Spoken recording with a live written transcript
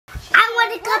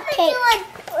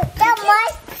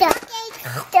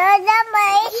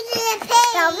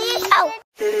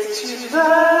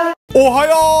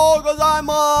Ohayo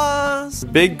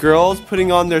gozaimasu! Big girls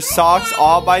putting on their socks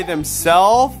all by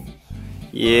themselves.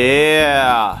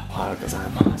 Yeah. Ohayo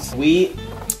gozaimasu. We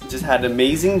just had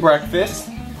amazing breakfast.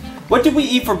 What did we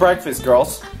eat for breakfast,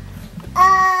 girls?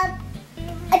 A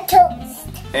toast.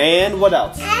 And what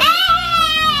else?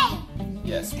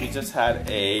 Yes, we just had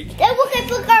egg. Then we can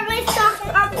put our socks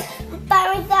on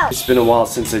by myself. It's been a while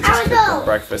since I just picked up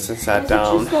breakfast and sat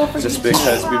down, just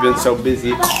because we've been so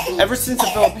busy. Ever since the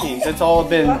Philippines, it's all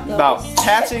been about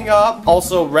catching up,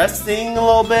 also resting a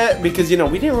little bit, because, you know,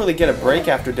 we didn't really get a break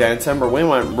after dance. December. We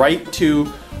went right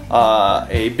to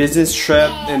a business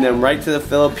trip, and then right to the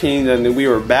Philippines, and then we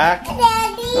were back.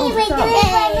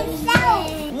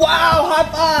 Wow, high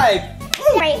five!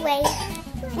 Right way.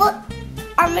 Look,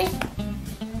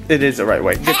 it is the right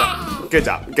way. Good job. Good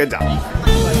job. Good job.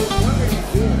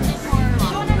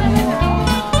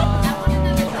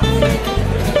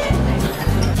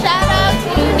 Shout out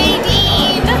to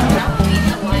Nadine!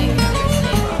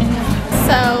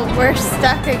 So we're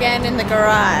stuck again in the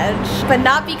garage, but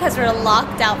not because we're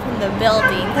locked out from the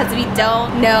building, because we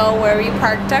don't know where we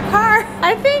parked our car.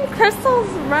 I think Crystal's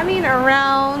running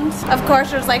around. Of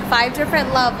course, there's like 5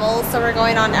 different levels, so we're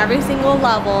going on every single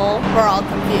level. We're all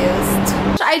confused.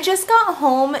 I just got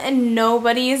home and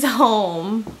nobody's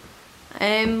home.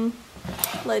 I'm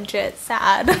legit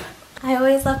sad. I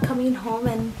always love coming home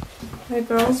and my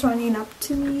girl's running up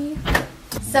to me.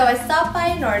 So I stopped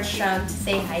by Nordstrom to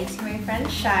say hi to my friend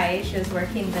Shai. She was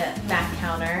working the Mac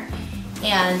counter.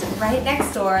 And right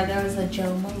next door there was a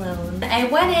Jo Malone. I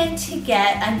went in to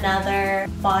get another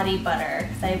body butter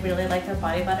because I really like their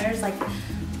body butters. Like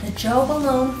the Jo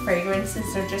Malone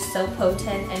fragrances are just so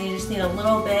potent and you just need a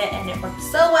little bit and it works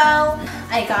so well.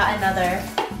 I got another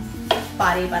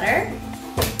body butter.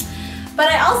 But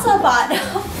I also bought a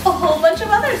whole bunch of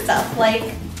other stuff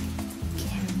like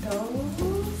candles.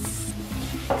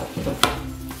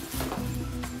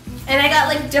 And I got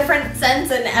like different scents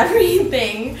and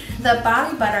everything. The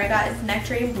body butter I got is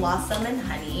Nectarine Blossom and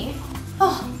Honey.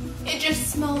 Oh, it just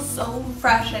smells so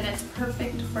fresh and it's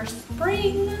perfect for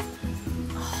spring.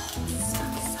 Oh, it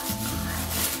smells so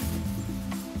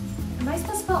good. Am I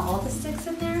supposed to put all the sticks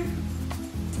in there?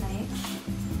 Nice.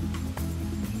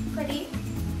 Pretty.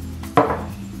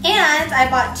 And I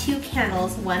bought 2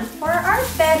 candles, one for our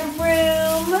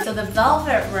bedroom. So the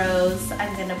Velvet Rose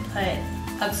I'm gonna put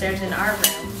upstairs in our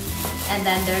room. And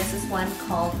then there's this one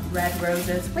called Red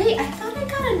Roses. Wait, I thought I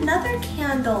got another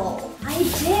candle. I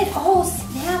did. Oh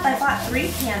snap, I bought 3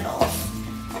 candles.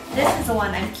 This is the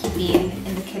one I'm keeping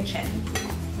in the kitchen.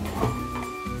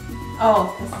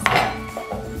 Oh, this is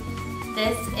good.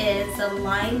 This is the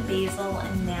lime, basil,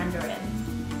 and mandarin.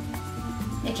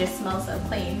 It just smells so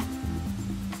clean.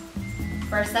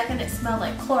 For a second it smelled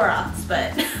like Clorox,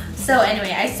 but... So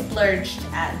anyway, I splurged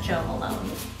at Jo Malone.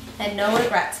 And no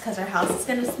regrets because our house is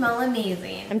gonna smell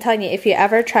amazing. I'm telling you, if you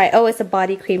ever try, oh, it's a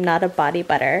body cream, not a body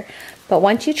butter. But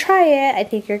once you try it, I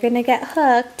think you're gonna get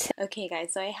hooked. Okay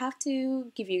guys, so I have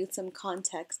to give you some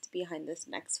context behind this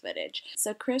next footage.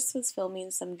 So Chris was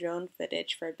filming some drone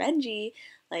footage for Benji,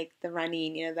 like the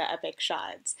running, you know, the epic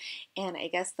shots. And I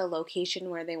guess the location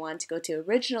where they wanted to go to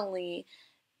originally,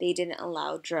 they didn't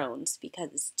allow drones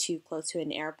because it's too close to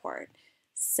an airport.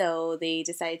 So they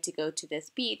decided to go to this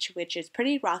beach, which is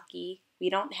pretty rocky. We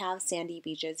don't have sandy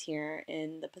beaches here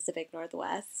in the Pacific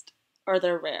Northwest, or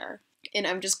they're rare. And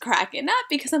I'm just cracking up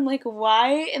because I'm like,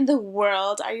 why in the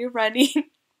world are you running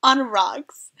on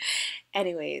rocks?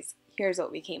 Anyways, here's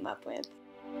what we came up with.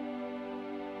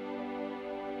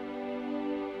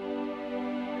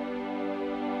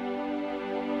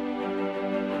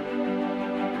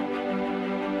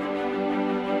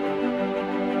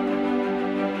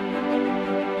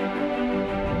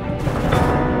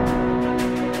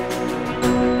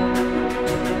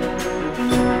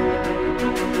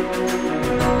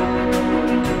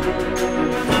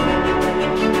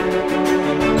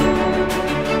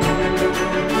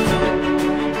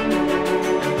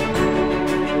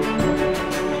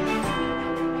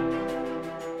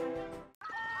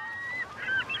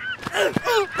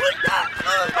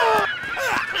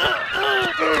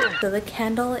 So the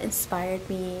candle inspired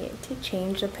me to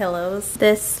change the pillows.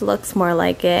 This looks more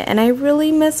like it, and I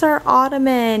really miss our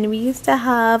ottoman. We used to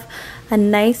have a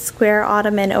nice square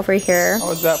ottoman over here. How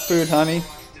was that food, honey?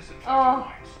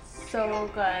 Oh, so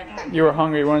good. You were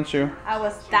hungry, weren't you? I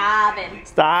was starving.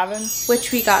 Starving?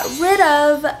 Which we got rid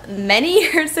of many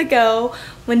years ago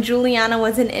when Juliana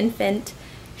was an infant.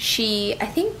 She, I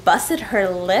think, busted her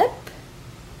lip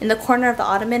in the corner of the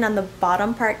ottoman on the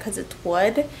bottom part because it's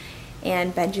wood.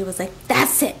 And Benji was like,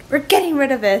 that's it, we're getting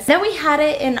rid of this. Then we had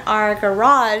it in our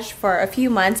garage for a few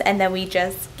months and then we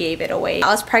just gave it away. I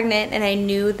was pregnant and I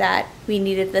knew that we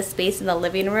needed the space in the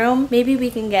living room. Maybe we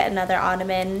can get another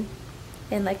ottoman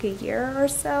in like a year or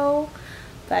so.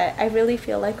 But I really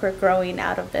feel like we're growing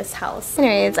out of this house.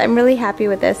 Anyways, I'm really happy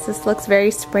with this. This looks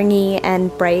very springy and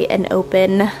bright and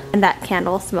open. And that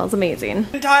candle smells amazing.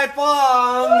 Din Tai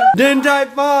Fung! Din Tai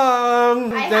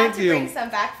Fung! I had Thank to you. bring some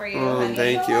back for you, honey.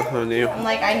 Thank you, honey. I'm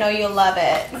like, I know you love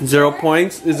it. 0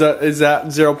 points? Is that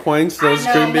 0 points? Those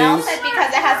green Mel beans? said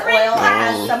because it has oil, it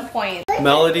has some points.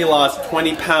 Melody lost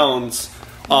 20 pounds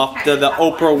off the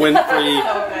Oprah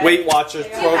Winfrey Weight Watchers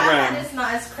program. It's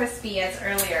not as crispy as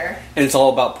earlier. And it's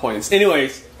all about points.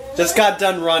 Anyways, just got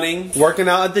done running, working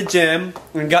out at the gym,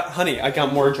 and I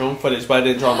got more drone footage, but I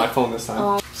didn't draw on my phone this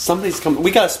time. Somebody's coming.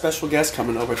 We got a special guest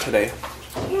coming over today.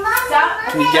 Can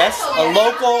you guess? A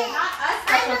local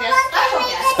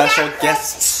special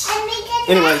guests.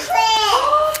 Anyways,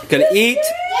 gonna eat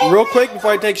real quick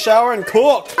before I take a shower and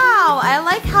cook. Wow, I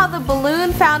like how the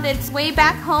balloon found its way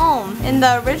back home in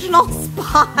the original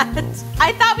spot.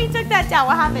 I thought we took that down.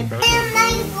 What happened?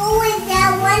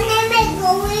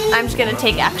 I'm just gonna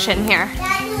take action here.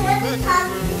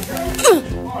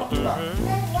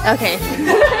 Okay.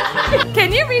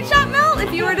 Can you reach out, Mel,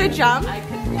 if you were to jump?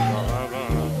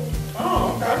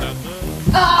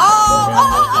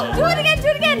 Oh, do it again, do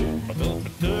it again.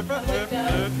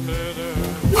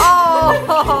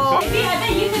 Oh. Maybe I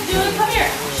bet you can do it. Come here.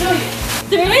 Show you.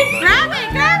 3. Grab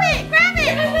it, grab it, grab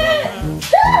it.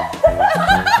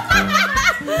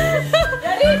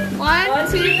 Ready?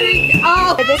 1, 2, 3.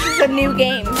 Oh, this is a new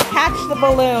game. Catch the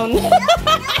balloon.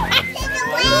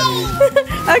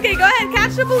 Okay, go ahead,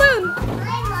 catch the balloon.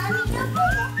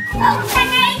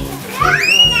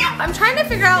 I'm trying to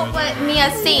figure out what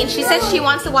Mia's saying. She says she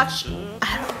wants to watch.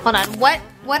 Hold on.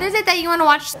 What is it that you want to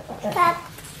watch?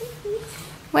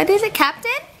 What is it,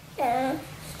 Captain?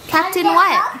 Captain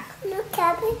what? No,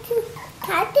 Captain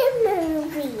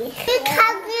movie.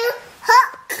 Captain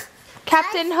Hook.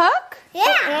 Captain Hook?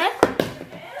 Yeah.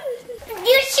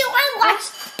 You should watch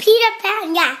Peter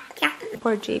Pan. Yeah.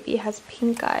 Poor JB has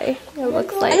pink eye. It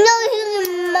looks like. No, the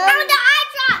eye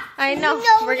drop. I know.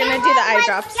 We're gonna do the eye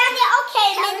drops.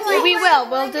 Okay. We will.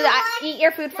 We'll do that. Eat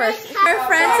your food first. Our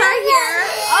friends are here.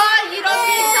 Oh, you don't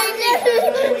need something.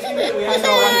 I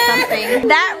want something.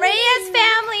 That Reyes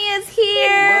family is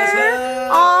here.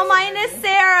 Oh, mine is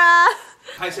Sarah.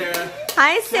 Hi, Sarah.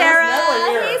 Hi, Sarah.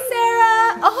 Hey,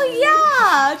 Sarah. Oh,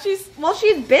 yeah.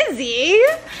 She's busy.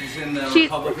 She's in the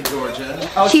Republic of Georgia.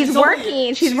 Oh, She's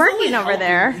working. She's working over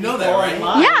there. You know that, right?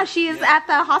 Yeah, she's at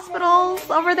the hospitals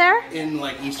over there. In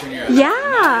like Eastern Europe.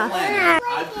 Yeah.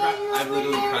 I've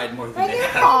literally cried more than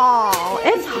that. Oh,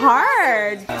 it's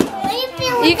hard.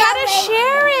 You gotta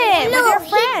share it with your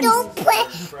friends.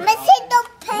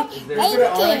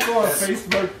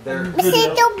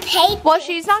 Don't paint. Well,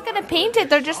 she's not gonna paint it.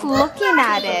 They're just looking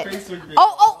at it.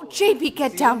 Oh, JB,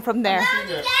 get down from there.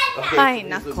 Hi,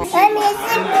 Knuckle.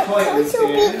 This will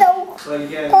be the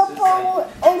purple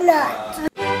or not.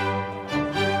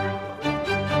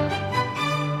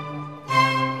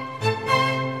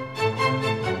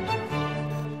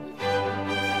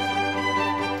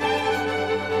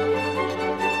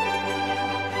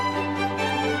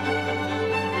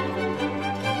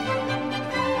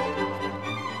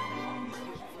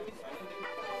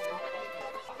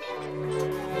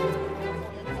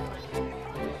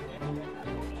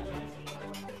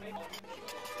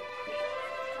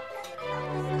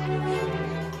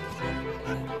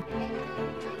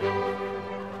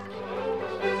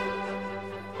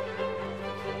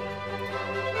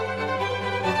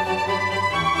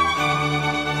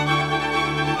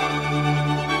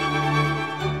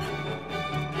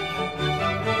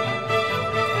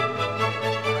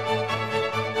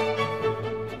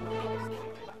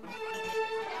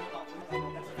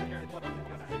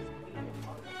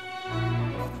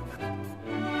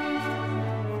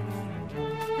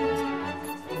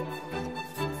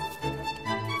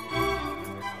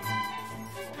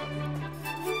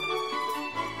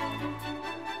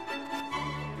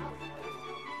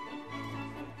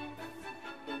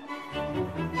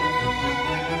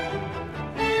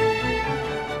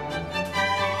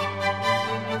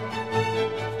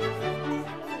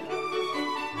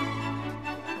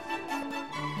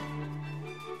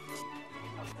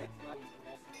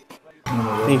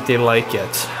 I think they like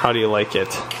it. How do you like it?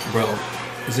 Bro,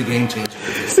 it's a game changer.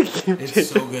 It's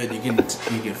so good. You can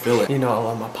feel it. You know I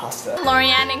love my pasta.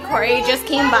 Lorianne and Corey just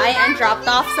came by and dropped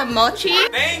off some mochi.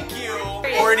 Thank you.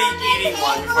 already eating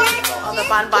one before she goes. All the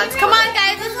bonbons. Come on,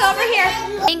 guys, let's go over here.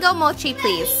 Mango mochi,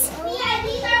 please. Yeah,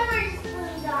 these are where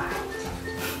spoons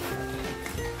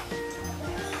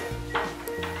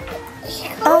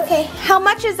are. Okay, how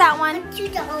much is that one?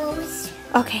 $2.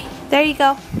 Okay, there you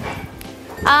go.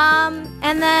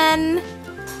 And then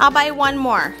I'll buy one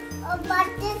more. Oh, but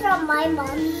these are my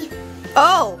mommy.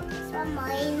 Oh. These are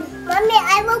mine. Mommy,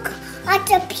 I will cut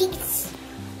a piece.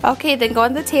 Okay, then go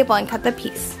on the table and cut the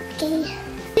piece. Okay.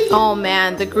 Oh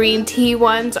man, the green tea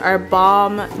ones are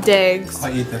bomb digs.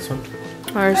 I eat this one.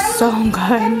 Are so good.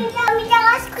 Mommy,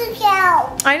 let's cook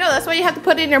out. I know, that's why you have to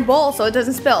put it in your bowl so it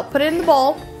doesn't spill. Put it in the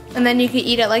bowl and then you can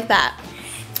eat it like that.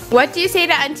 What do you say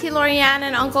to Auntie Lorianne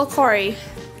and Uncle Corey?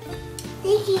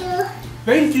 Thank you.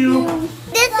 Thank you.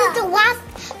 This is the last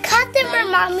customer,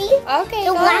 Mommy. Okay,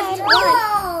 The last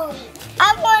one.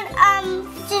 I want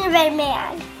gingerbread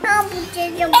man.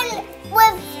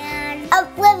 And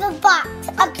with a box,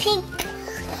 a pink.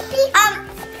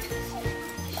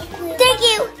 Thank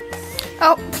you.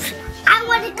 Oh. I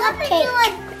want a cupcake.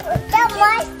 That's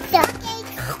my stuff.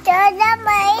 That's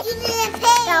my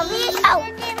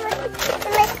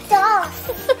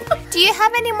Do you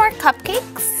have any more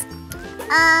cupcakes?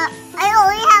 I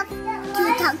only have 2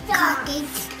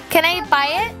 cupcakes. Can I buy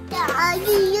it? That's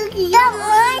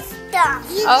my stuff.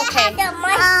 Okay. That's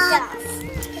my stuff.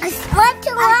 What to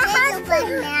my husband,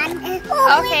 man?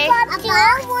 Okay.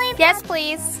 Yes,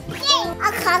 please.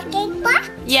 A cupcake box?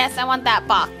 Yes, I want that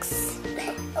box.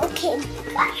 Okay.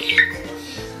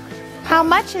 How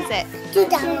much is it? $2.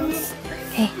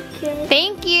 Okay.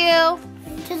 Thank you.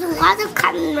 There's a lot of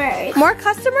customers. More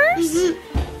customers?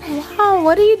 Wow,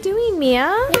 what are you doing,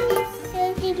 Mia?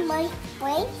 Serving my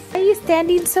place. Why are you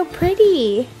standing so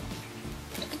pretty?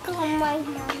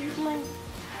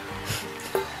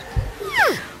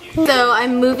 So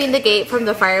I'm moving the gate from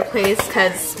the fireplace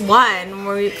because one,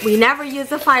 we never use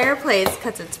the fireplace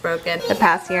because it's broken the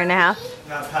past year and a half.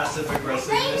 Not passive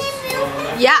aggressiveness.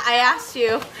 Yeah, I asked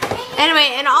you.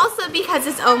 Anyway, and also because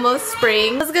it's almost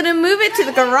spring, I was gonna move it to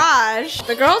the garage.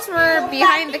 The girls were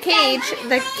behind the cage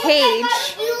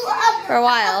for a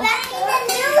while.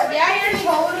 Yeah, you're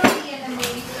totally an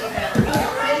amazing.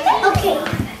 Okay.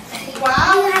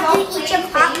 Wow, You have to eat your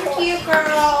popcorn. thank you,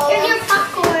 girl. Here's your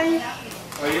popcorn.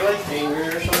 Are you like angry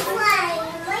or something?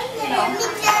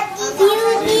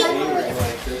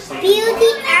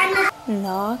 Beauty and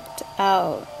Knocked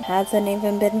out. Hasn't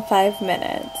even been 5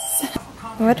 minutes.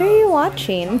 What are you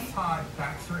watching?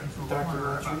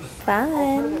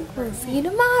 Fun. We'll see you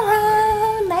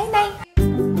tomorrow. Night night.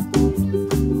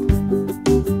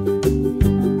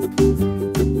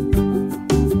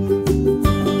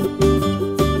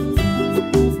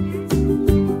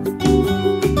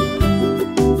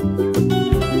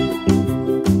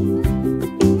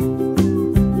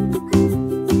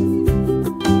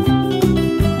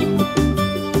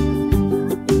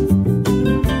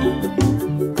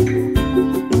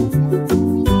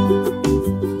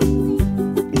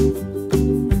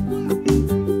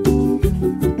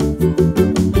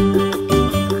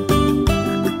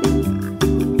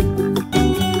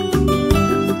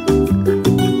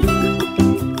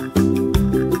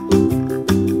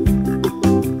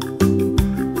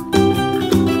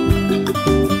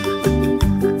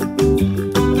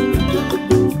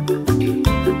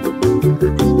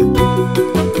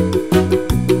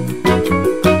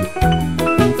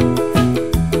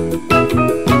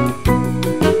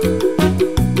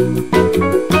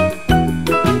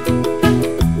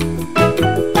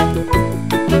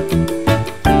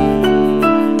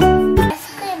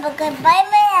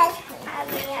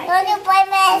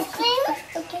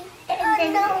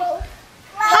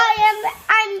 Hi,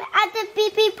 I'm at the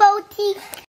BB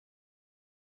Boutique.